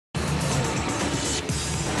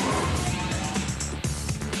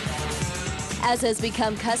As has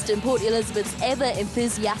become custom, Port Elizabeth's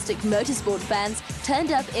ever-enthusiastic motorsport fans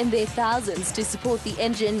turned up in their thousands to support the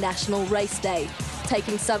Engine National Race Day,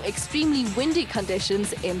 taking some extremely windy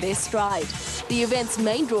conditions in their stride. The event's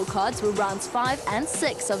main draw cards were rounds 5 and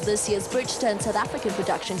 6 of this year's Bridgestone South African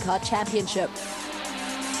Production Car Championship.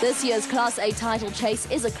 This year's Class A title chase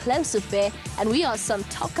is a close affair, and we asked some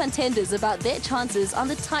top contenders about their chances on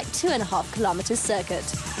the tight 2.5-kilometre circuit.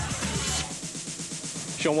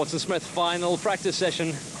 Sean Watson-Smith, final practice session.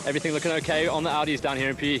 Everything looking okay on the Audis down here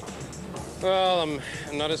in PE? Well, I'm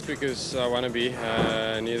not as quick as I want to be,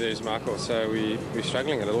 neither is Michael, so we're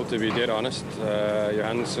struggling a little, to be dead honest.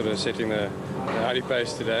 Johan's sort of setting the Audi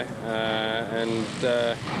pace today, and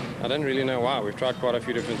I don't really know why. We've tried quite a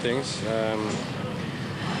few different things,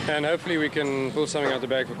 and hopefully we can pull something out the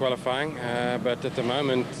bag for qualifying, but at the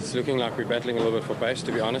moment it's looking like we're battling a little bit for pace,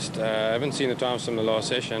 to be honest. I haven't seen the times from the last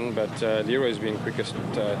session, but Leroy's been quickest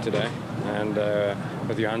today, and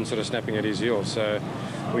with Johan sort of snapping at his heels, so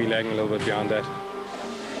we're lagging a little bit behind that.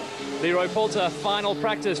 Leroy Poulter, final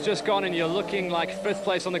practice just gone, and you're looking like 5th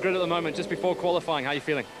place on the grid at the moment, just before qualifying. How are you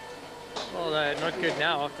feeling? Well, not good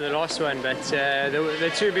now after the last one, but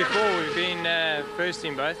the two before we've been first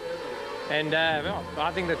in both. And well,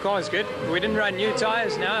 I think the car is good. We didn't run new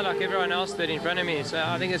tyres now like everyone else did in front of me, so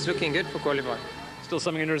I think it's looking good for qualifying. Still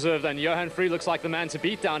something in reserve then. Johan Free looks like the man to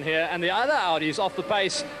beat down here, and the other Audi's off the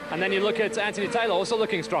pace. And then you look at Anthony Taylor, also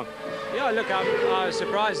looking strong. Yeah, look, I was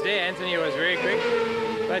surprised there. Anthony was very quick,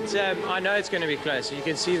 but I know it's going to be close. You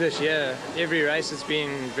can see this year, every race has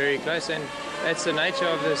been very close, and that's the nature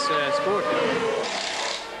of this sport.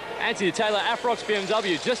 Anthony Taylor, Afrox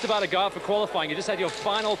BMW, just about to go out for qualifying. You just had your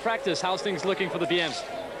final practice. How's things looking for the BMs?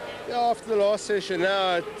 Yeah, after the last session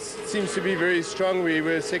now, it seems to be very strong. We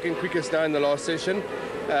were second quickest now in the last session.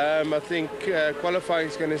 I think qualifying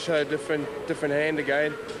is going to show a different hand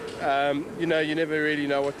again. You know, you never really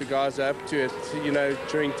know what the guys are up to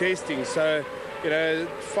during testing. So,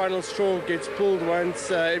 final straw gets pulled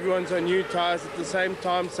once. Everyone's on new tyres at the same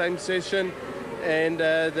time, same session. And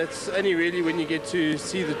that's only really when you get to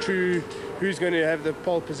see the true who's going to have the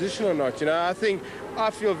pole position or not. I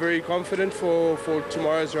feel very confident for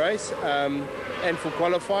tomorrow's race and for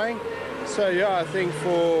qualifying. So yeah, I think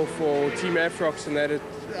for Team Afrox and that,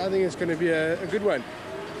 I think it's going to be a good one.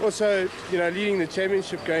 Also, leading the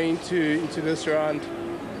championship going into this round,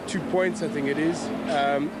 2 points I think it is.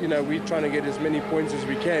 We're trying to get as many points as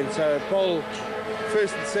we can. So pole,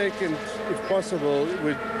 first and second, if possible,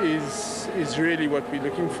 is really what we're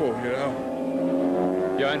looking for,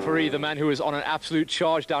 Johan Fourie, the man who was on an absolute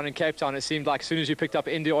charge down in Cape Town. It seemed like as soon as you picked up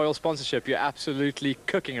India Oil sponsorship, you're absolutely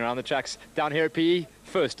cooking around the tracks. Down here at PE,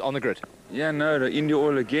 first on the grid. Yeah, no, the India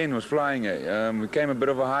Oil again was flying. We came a bit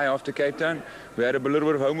of a high after Cape Town. We had a little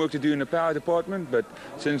bit of homework to do in the power department, but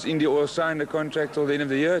since India Oil signed the contract till the end of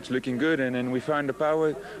the year, it's looking good. And then we found the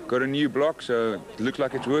power, got a new block, so it looks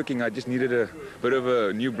like it's working. I just needed a bit of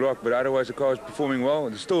a new block, but otherwise the car is performing well.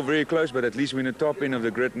 It's still very close, but at least we're in the top end of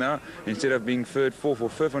the grid now, instead of being 3rd, 4th or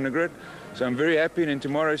 5th on the grid. So I'm very happy, and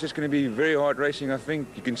tomorrow it's just going to be very hard racing, I think.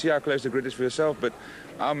 You can see how close the grid is for yourself, but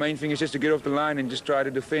our main thing is just to get off the line and just try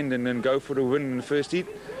to defend and then go for the win in the first heat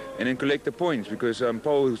and then collect the points, because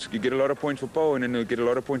poles, you get a lot of points for pole and then you'll get a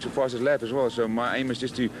lot of points for fastest lap as well. So my aim is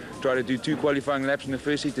just to try to do 2 qualifying laps in the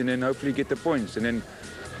first heat and then hopefully get the points. And then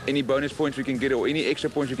any bonus points we can get or any extra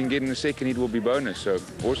points we can get in the second heat will be bonus. So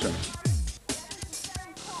awesome.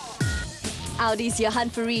 Audi's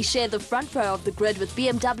Johan Fourie shared the front row of the grid with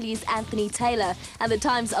BMW's Anthony Taylor, and the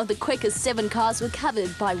times of the quickest 7 cars were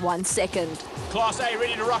covered by 1 second. Class A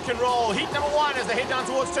ready to rock and roll. Heat number 1 as they head down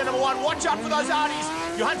towards turn number 1. Watch out for those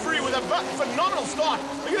Audis. Johan Fourie with a phenomenal start.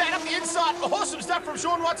 Look at that up the inside. Awesome stuff from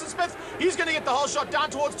Sean Watson-Smith. He's going to get the whole shot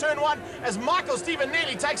down towards turn 1 as Michael Stephen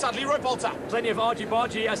nearly takes out Leroy Poulter. Plenty of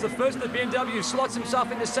argy-bargy as the first of the BMW slots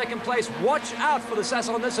himself into 2nd place. Watch out for the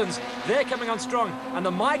Sasol Nissans. They're coming on strong. And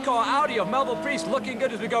the My Car Audi of Melville Priest looking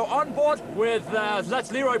good as we go on board with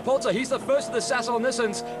that's Leroy Poulter. He's the first of the Sasol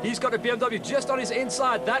Nissans. He's got a BMW just on his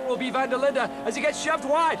inside. That will be Van der Linde as he gets shoved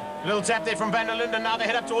wide. Little tap there from Van der Linde. Now they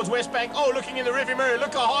head up towards Westbank. Oh, looking in the rearview mirror.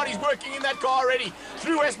 Look how hard he's working in that car already.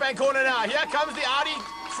 Through Westbank corner now. Here comes the Audi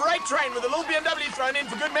freight train with a little BMW thrown in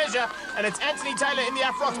for good measure, and it's Anthony Taylor in the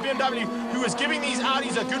Afrox BMW who is giving these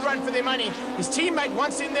Audis a good run for their money. His teammate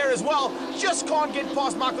once in there as well, just can't get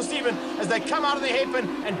past Michael Stephen as they come out of the hairpin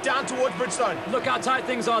and down towards Bridgestone. Look how tight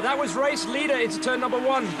things are. That was race leader into turn number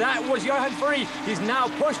 1. That was Johan Fourie. He's now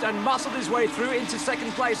pushed and muscled his way through into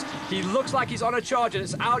 2nd place. He looks like he's on a charge, and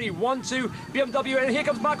it's Audi 1-2 BMW, and here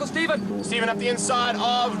comes Michael Stephen. Stephen up the inside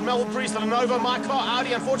of Melville Priest, the Lenovo My Car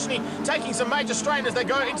Audi, unfortunately taking some major strain as they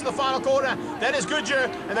go go into the final corner. That is Goodyear,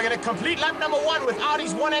 and they're going to complete lap number 1 with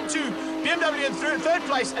Audis 1 and 2, BMW in third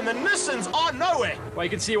place, and the Nissans are nowhere. Well, you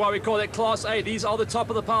can see why we call it Class A. These are the top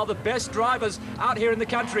of the pile, the best drivers out here in the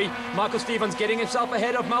country. Michael Stevens getting himself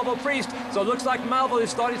ahead of Melville Priest, so it looks like Melville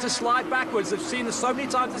is starting to slide backwards. They've seen this so many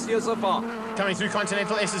times this year so far. Coming through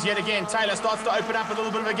Continental S's yet again. Taylor starts to open up a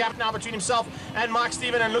little bit of a gap now between himself and Mike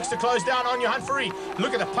Stephen, and looks to close down on Johan Fourie.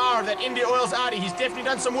 Look at the power of that India Oils Audi. He's definitely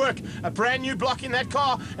done some work. A brand new block in that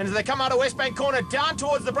car, and as they come out of Westbank Corner down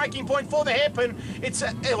towards the braking point for the hairpin, it's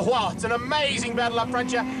an amazing battle up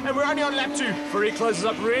front here, and we're only on lap 2. Fourie closes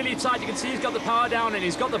up really tight. You can see he's got the power down, and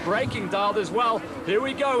he's got the braking dialed as well. Here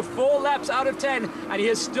we go, 4 laps out of 10, and he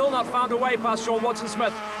has still not found a way past Sean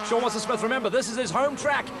Watson-Smith. Sean Watson-Smith, remember, this is his home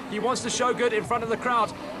track. He wants to show good in front of the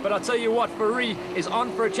crowd, but I'll tell you what, Fourie is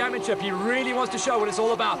on for a championship. He really wants to show what it's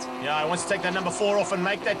all about. Yeah, he wants to take that number 4 off and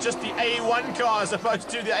make that just the A1 car as opposed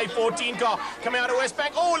to the A14 car coming out of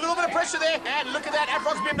Westbank. Oh, a little bit of pressure there, and look at that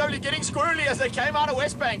Afrox BMW getting squirrely as they came out of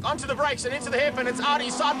Westbank onto the brakes and into the hairpin. It's Audi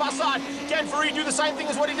side by side. Can Fourie do the same thing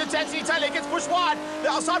as what he did to Anthony Taylor? He gets pushed wide.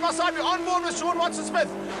 They're side by side. We're on board with Sean Watson-Smith.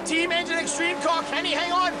 Team Engine Extreme car. Can he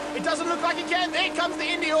hang on? It doesn't look like he can. There comes the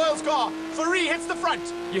India Oils car. Fourie hits the front.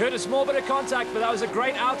 You heard a small bit of contact, but that was a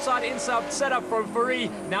great outside-inside setup from Fourie.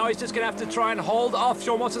 Now he's just going to have to try and hold off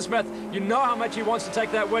Sean Watson-Smith. You know how much he wants to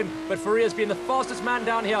take that win, but Fourie has been the fastest man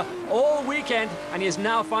down here all weekend, and he has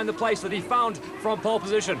now found the place that he found from pole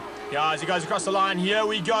position. Yeah, as he goes across the line, here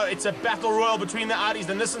we go. It's a battle royal between the Audis.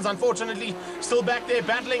 The Nissans, unfortunately, still back there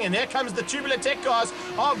battling, and there comes the tubular tech cars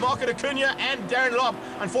of Marco Acuna and Darren Lobb.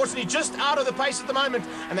 Unfortunately, just out of the pace at the moment,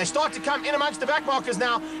 and they start to come in amongst the back markers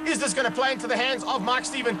now. Is this going to play into the hands of Mike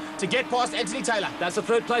Stephen to get past Anthony Taylor? That's the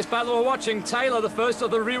third place battle we're watching. Taylor, the first of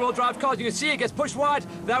the rear-wheel drive cars. You can see it gets pushed wide.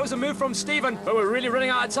 That was a move from Stephen, but we're really running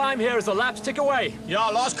out of time here as the laps tick away. Yeah,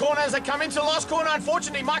 last corner as they come into the last corner.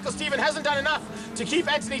 Unfortunately, Michael Stephen hasn't done enough to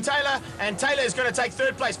keep Anthony Taylor, and Taylor is going to take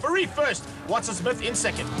third place. Fourie first, Watson-Smith in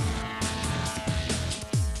second.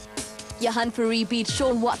 Johan Fourie beat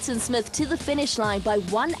Sean Watson-Smith to the finish line by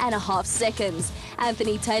 1.5 seconds.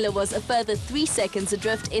 Anthony Taylor was a further 3 seconds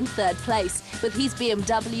adrift in third place, with his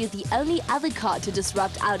BMW the only other car to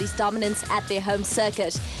disrupt Audi's dominance at their home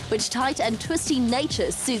circuit, which tight and twisty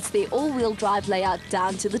nature suits their all-wheel drive layout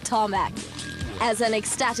down to the tarmac. As an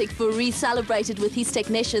ecstatic Fourie celebrated with his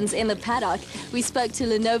technicians in the paddock, we spoke to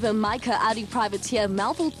Lenovo Mica Audi privateer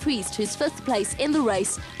Melville Priest, whose 5th place in the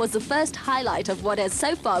race was the first highlight of what has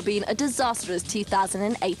so far been a disastrous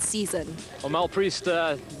 2008 season. Well, Mel Priest,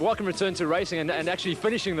 welcome return to racing and actually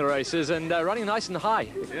finishing the races and running nice and high.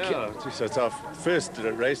 Yeah, it's our first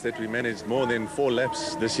race that we managed more than 4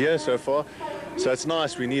 laps this year so far. So it's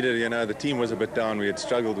nice. We needed, the team was a bit down. We had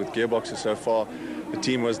struggled with gearboxes so far. The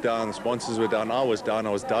team was down, the sponsors were down, I was down.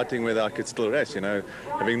 I was doubting whether I could still race,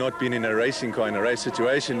 Having not been in a racing car, in a race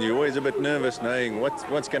situation, you're always a bit nervous knowing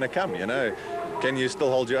what's going to come, Can you still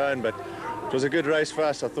hold your own? But it was a good race for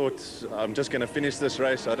us. I thought, I'm just going to finish this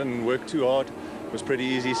race. I didn't work too hard. It was pretty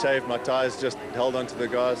easy, safe. My tyres just held onto the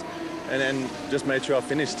guys and then just made sure I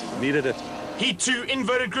finished. Needed it. Heat 2,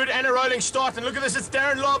 inverted grid and a rolling start. And look at this, it's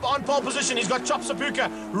Darren Lobb on pole position. He's got Chop Sapuka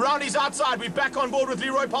round his outside. We're back on board with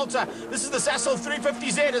Leroy Poulter. This is the Sasol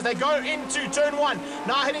 350Z as they go into turn 1.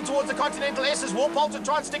 Now heading towards the Continental S's. Will Poulter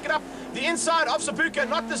try and stick it up the inside of Sapuka?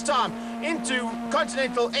 Not this time. Into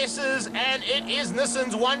Continental S's, and it is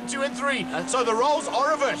Nissans 1, 2 and 3. So the roles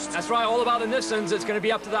are reversed. That's right, all about the Nissans. It's going to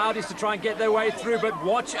be up to the Audis to try and get their way through, but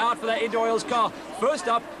watch out for that India Oils car. First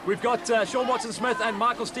up, we've got Sean Watson-Smith and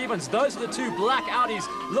Michael Stevens. Those are the 2 black Audis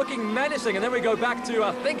looking menacing, and then we go back to,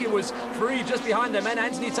 I think it was Fourie just behind them and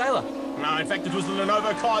Anthony Taylor. No, in fact, it was the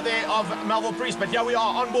Lenovo car there of Melville Priest. But here we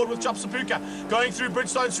are on board with Chop Sapuka, going through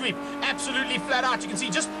Bridgestone sweep. Absolutely flat out. You can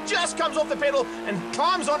see just comes off the pedal and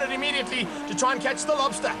climbs on it immediately to try and catch the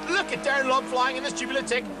lobster. Look at Darren Lobb flying in this tubular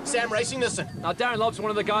tech Sam Racing Nissan. Now, Darren Lobb's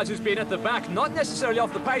one of the guys who's been at the back, not necessarily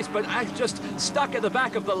off the pace, but just stuck at the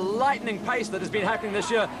back of the lightning pace that has been happening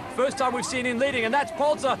this year. First time we've seen him leading, and that's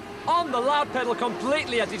Poulter on the loud pedal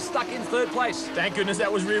completely as he's stuck in third place. Thank goodness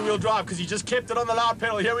that was rear-wheel drive, because he just kept it on the loud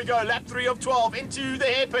pedal. Here we go, lap 3 of 12 into the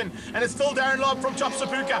hairpin, and it's still Darren Lobb from Chop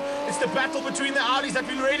Sapuka. It's the battle between the Audis that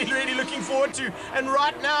we're really looking forward to, and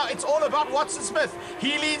right now it's all about Watson-Smith.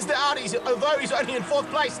 He leads the Audis, although he's only in 4th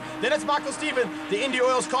place. Then it's Michael Stephen. The India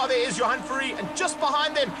Oils car there is Johan Fourie, and just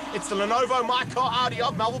behind them it's the Lenovo My Car Audi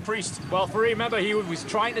of Melville Priest. Well, Fourie, remember, he was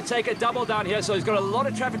trying to take a double down here, so he's got a lot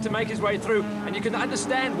of traffic to make his way through, and you can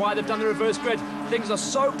understand why they've done the reverse grid. Things are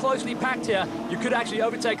so closely packed here, you could actually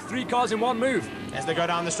overtake 3 cars in one move. as they go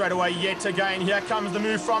down the straightaway yet again. Here comes the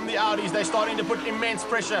move from the Audis. They're starting to put immense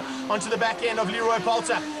pressure onto the back end of Leroy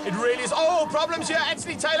Poulter. It really is. Oh, problems here.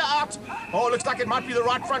 Anthony Taylor out. Oh, looks like it might be the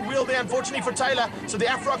right front wheel there, unfortunately for Taylor. So the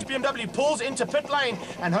Afrox BMW pulls into pit lane,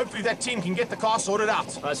 and hopefully that team can get the car sorted out.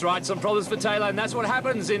 That's right, some problems for Taylor, and that's what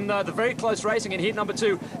happens in the very close racing in heat number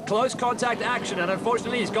 2. Close contact action, and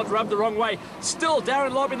unfortunately he's got rubbed the wrong way. Still,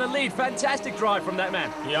 Darren Lobb in the lead. Fantastic drive from that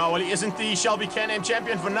man. Yeah, well, he isn't the Shelby Can-Am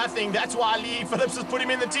champion for nothing. That's why Lee Phillips has put him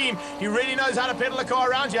in the team. He really knows how to pedal a car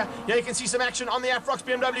around here. Yeah, you can see some action on the Afrox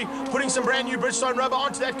BMW, putting some brand new Bridgestone rubber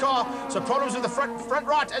onto that car. So problems with the front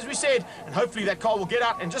right, as we said, and hopefully that car will get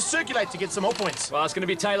out and just circulate to get some more points. Well, it's going to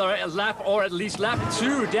be Taylor a lap, or at least lap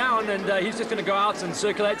 2 down, and he's just going to go out and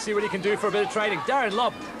circulate, see what he can do for a bit of training. Darren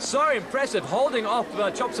Lobb, so impressive, holding off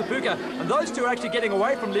Chop Sapuka, and those two are actually getting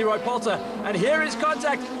away from Leroy Poulter. And here is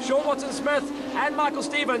contact, Sean Watson-Smith and Michael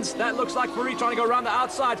Stevens. That looks like Fourie trying to go around the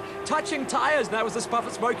outside, touching tyres. That was the puff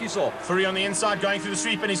of smoke you saw. Fourie on the inside going through the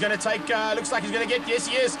sweep, and he's going to take, looks like he's going to get, yes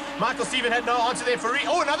he is. Michael Stevens had no answer there. Fourie,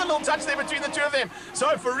 oh, another little touch there between the two of them. So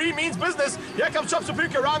Fourie means business. Here comes Chop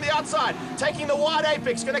Sapuka around the outside, taking the wide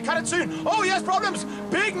apex, going to cut it soon. Oh, he has problems.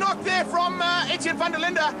 Big knock there from Etienne van der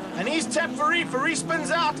Linde, and he's tapped Fourie. Fourie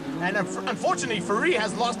spins out, and unfortunately Fourie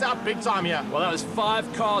has lost out big time here. Well, that was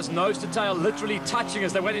 5 cars nose to tail, literally touching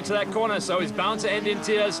as they went into that corner, so he's bound to end in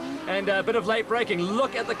tears, and a bit of late braking.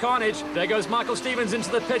 Look at the carnage. There goes Michael Stevens into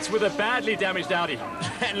the pits with a badly damaged Audi.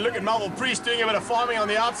 And look at Melville Priest doing a bit of farming on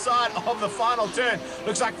the outside of the final turn.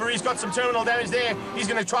 Looks like Fourie's got some terminal damage there. He's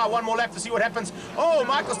going to try one more lap to see what happens. Oh,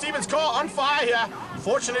 Michael Stevens' car on fire here.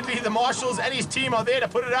 Fortunately, the marshals and his team are there to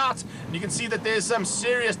put it out. And you can see that there's some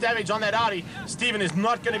serious damage on that Audi. Steven is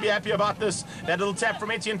not going to be happy about this. That little tap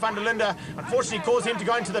from Etienne van der Linde unfortunately caused him to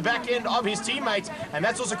go into the back end of his teammate. And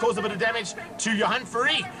that's also caused a bit of damage to Johan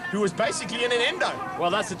Fourie, who was basically in an endo.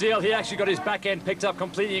 Well, that's the deal. He actually got his back end picked up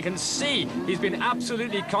completely. You can see he's been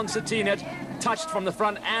absolutely concertinaed, touched from the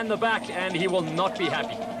front and the back, and he will not be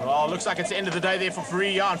happy. Well, looks like it's the end of the day there for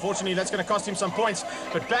Fourie. Yeah, unfortunately, that's going to cost him some points.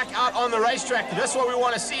 But back out on the racetrack, that's what we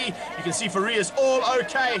want to see. You can see Fourie is all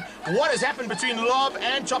okay. What has happened between Lobb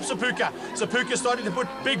and Chop Sapuka? Sapuka starting to put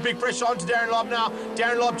big pressure onto Darren Lobb now.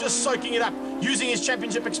 Darren Lobb just soaking it up, using his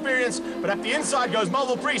championship experience. But up the inside goes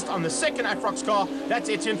Melville Priest on the second Afrox car. That's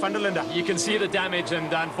Etienne van der Linde. You can see the damage,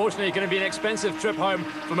 and unfortunately, going to be an expensive trip home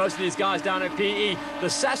for most of these guys down at PE. The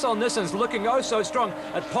Sasol Nissans looking oh so strong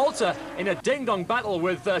at Poulter in a ding-dong battle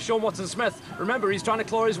with Sean Watson-Smith. Remember, he's trying to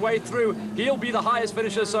claw his way through. He'll be the highest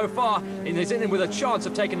finisher so far, and he's in with a chance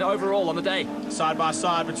of taking the overall on the day. Side by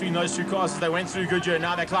side between those two cars as they went through Goodyear.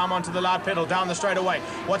 Now they climb onto the loud pedal down the straightaway.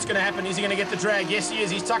 What's going to happen? Is he going to get the drag? Yes, he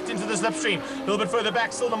is. He's tucked into the slipstream. A little bit further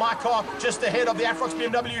back, still the my car just ahead of the Afrox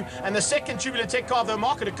BMW and the second Tubular Tech car, though,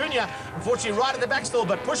 Marco Acuna, unfortunately right at the back still,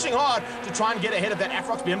 but pushing hard to try and get ahead of that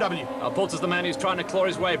Afrox BMW. Poulter's the man who's trying to claw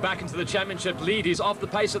his way back into the championship lead. He's off the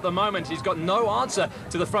pace at the moment. He's got no answer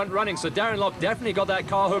to the front running, so Darren Lobb definitely got that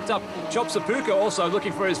car hooked up. Chop Sapuka also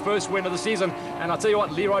looking for his first win of the season, and I'll tell you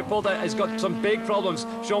what, Leroy Poulter has got some big problems.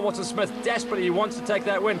 Sean Watson-Smith desperately wants to take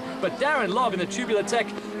that win, but Darren Lobb in the Tubular Tech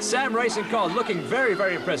Sam racing car looking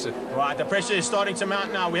very impressive. Right, the pressure is starting to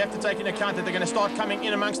mount now. We have to take into account that they're going to start coming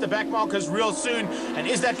in amongst the back markers real soon, and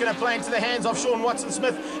is that going to play into the hands of Sean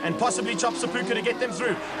Watson-Smith and possibly Chop Sapuka to get them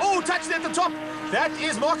through? Oh, touch there at the top. That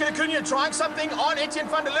is Marco Acuna trying something on Etienne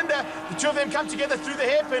van der Linde. The two of them come together through the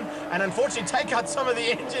hairpin and unfortunately take out some of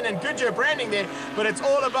the engine and Goodyear branding there, but it's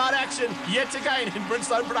all about action yet again in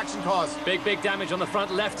Bridgestone production cars. Big damage on the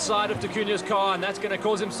front left side of Acunia's car, and that's going to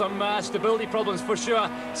cause him some stability problems for sure.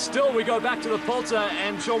 Still, we go back to the Poulter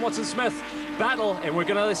and Sean Watson-Smith battle, and we're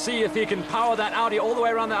going to see if he can power that Audi all the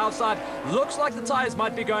way around the outside. Looks like the tires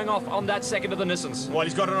might be going off on that second of the Nissans. Well,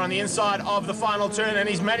 he's got it on the inside of the final turn, and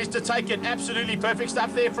he's managed to take it. Absolutely perfect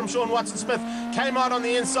stuff there from Sean Watson-Smith. Came out on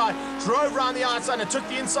the inside, drove around the outside, and took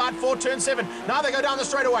the inside for turn 7. Now they go down the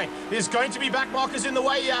straightaway. There's going to be back markers in the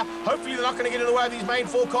way here. Hopefully they're not going to get in the way of these main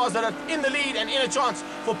 4 cars that are in the lead and in a chance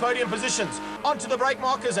for podium positions. Onto the brake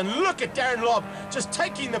markers, and look at Darren Lobb just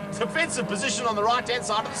taking the defensive position on the right-hand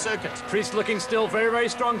side of the circuit. Priest looking still very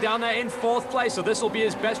strong down there in 4th place, so this will be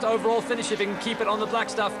his best overall finish if he can keep it on the black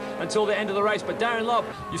stuff until the end of the race. But Darren Lobb,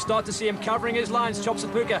 you start to see him covering his lines. Chop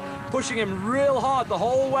Sapuka pushing him real hard the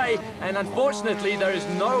whole way, and unfortunately there is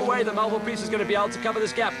no way that Melville Priest is going to be able to cover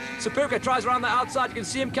this gap. Sapuka tries around the outside. You can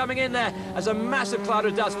see him coming in there as a massive cloud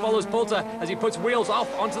of dust follows Poulter as he puts wheels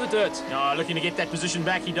off onto the dirt. Looking to get that position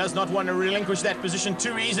back. He does not want to relinquish relinquish that position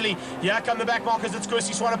too easily. Here come the back markers. It's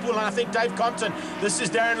Kursi Swanepoel and I think Dave Compton. This is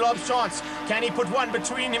Darren Lobb's chance. Can he put one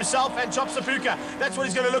between himself and Chop Sapuka? That's what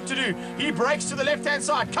he's going to look to do. He breaks to the left-hand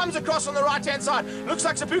side, comes across on the right-hand side. Looks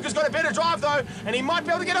like Sapuka's got a better drive though, and he might be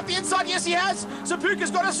able to get up the inside. Yes, he has.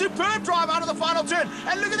 Sapuka's got a superb drive out of the final turn.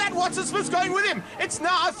 And look at that, Watson Smith's going with him. It's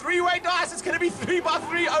now a three-way dice. It's going to be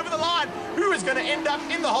 3x3 over the line. Who is going to end up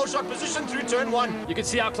in the whole shot position through turn 1? You can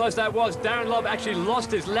see how close that was. Darren Lobb actually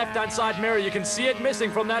lost his left-hand side mirror. You can see it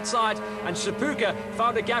missing from that side. And Sapuka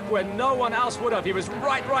found a gap where no one else would have. He was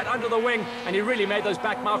right under the wing, and he really made those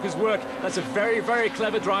back markers work. That's a very, very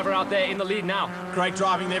clever driver out there in the lead now. Great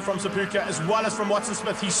driving there from Sapuka as well as from Watson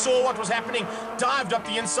Smith. He saw what was happening, dived up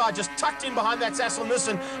the inside, just tucked in behind that Sasol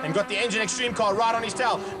Nissan and got the Engine Extreme car right on his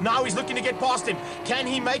tail. Now he's looking to get past him. Can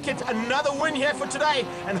he make it another win here for today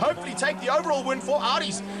and hopefully take the overall win for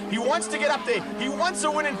Audis? He wants to get up there. He wants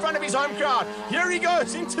a win in front of his home crowd. Here he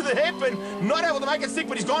goes into the hairpin, not able to make it stick,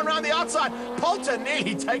 but he's gone around the outside. Poulter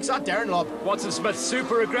nearly takes out Darren Lobb. Watson Smith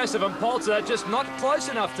super aggressive, and Poulter just not close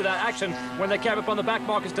enough to that action when they came up on the back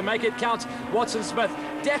markers to make it count. Watson Smith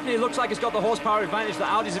definitely looks like he's got the horsepower advantage. The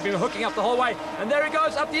Audis have been hooking up the whole way, and there he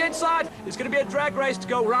goes up the inside. It's going to be a drag race to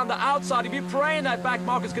go around the outside. He'd be praying that back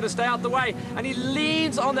marker's going to stay out the way, and he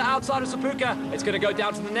leans on the outside of Sapuka. It's going to go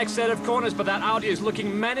down to the next set of corners, but that Audi is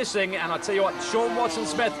looking menacing, and I'll tell you what, Sean Watson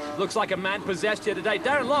Smith looks like a man possessed here today.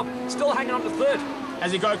 Darren Lobb still hanging on to third.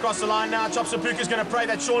 As he go across the line now, Chop Sapuka's going to pray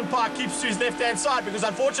that Sean Park keeps to his left-hand side, because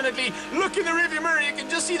unfortunately, look in the rearview mirror, you can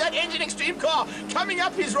just see that Engine Extreme car coming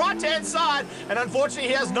up his right-hand side, and unfortunately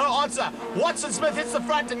he has no answer. Watson Smith hits the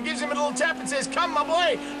front and gives him a little tap and says, come my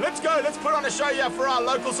boy, let's go, let's put on a show here for our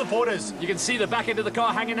local supporters. You can see the back end of the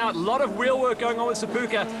car hanging out, a lot of wheel work going on with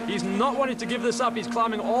Sapuka. He's not wanting to give this up, he's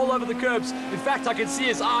climbing all over the curbs. In fact, I can see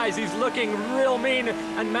his eyes, he's looking real mean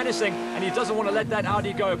and menacing, and he doesn't want to let that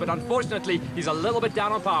Audi go, but unfortunately, he's a little bit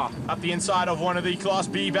down on power. Up the inside of one of the Class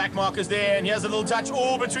B back markers there, and here's a little touch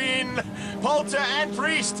all between Poulter and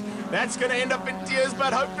Priest. That's going to end up in tears,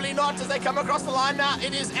 but hopefully not as they come across the line now.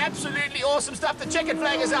 It is absolutely awesome stuff. The checkered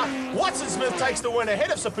flag is out. Watson Smith takes the win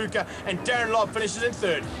ahead of Sapuka, and Darren Lobb finishes in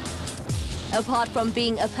third. Apart from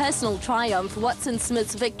being a personal triumph, Watson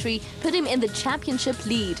Smith's victory put him in the championship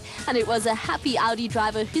lead, and it was a happy Audi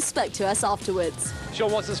driver who spoke to us afterwards.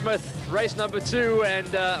 Sean Watson Smith, race number 2, and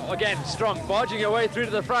again, strong, barging your way through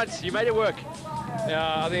to the front. You made it work.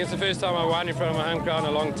 Yeah, I think it's the first time I won in front of my home crowd in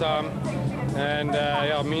a long time, and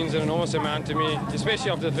yeah, it means an enormous amount to me,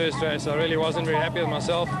 especially after the first race. I really wasn't very happy with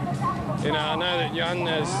myself. You know, I know that Jan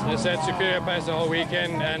has had superior pace the whole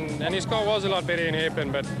weekend, and his car was a lot better in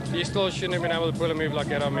hairpin, but he still shouldn't have been able to pull a move like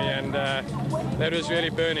that on me, and that was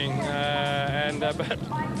really burning. But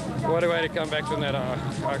what a way to come back from that.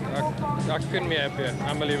 I couldn't be happier.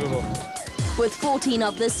 Unbelievable. With 14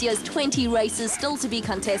 of this year's 20 races still to be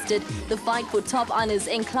contested, the fight for top honours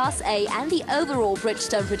in Class A and the overall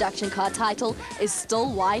Bridgestone production car title is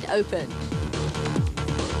still wide open.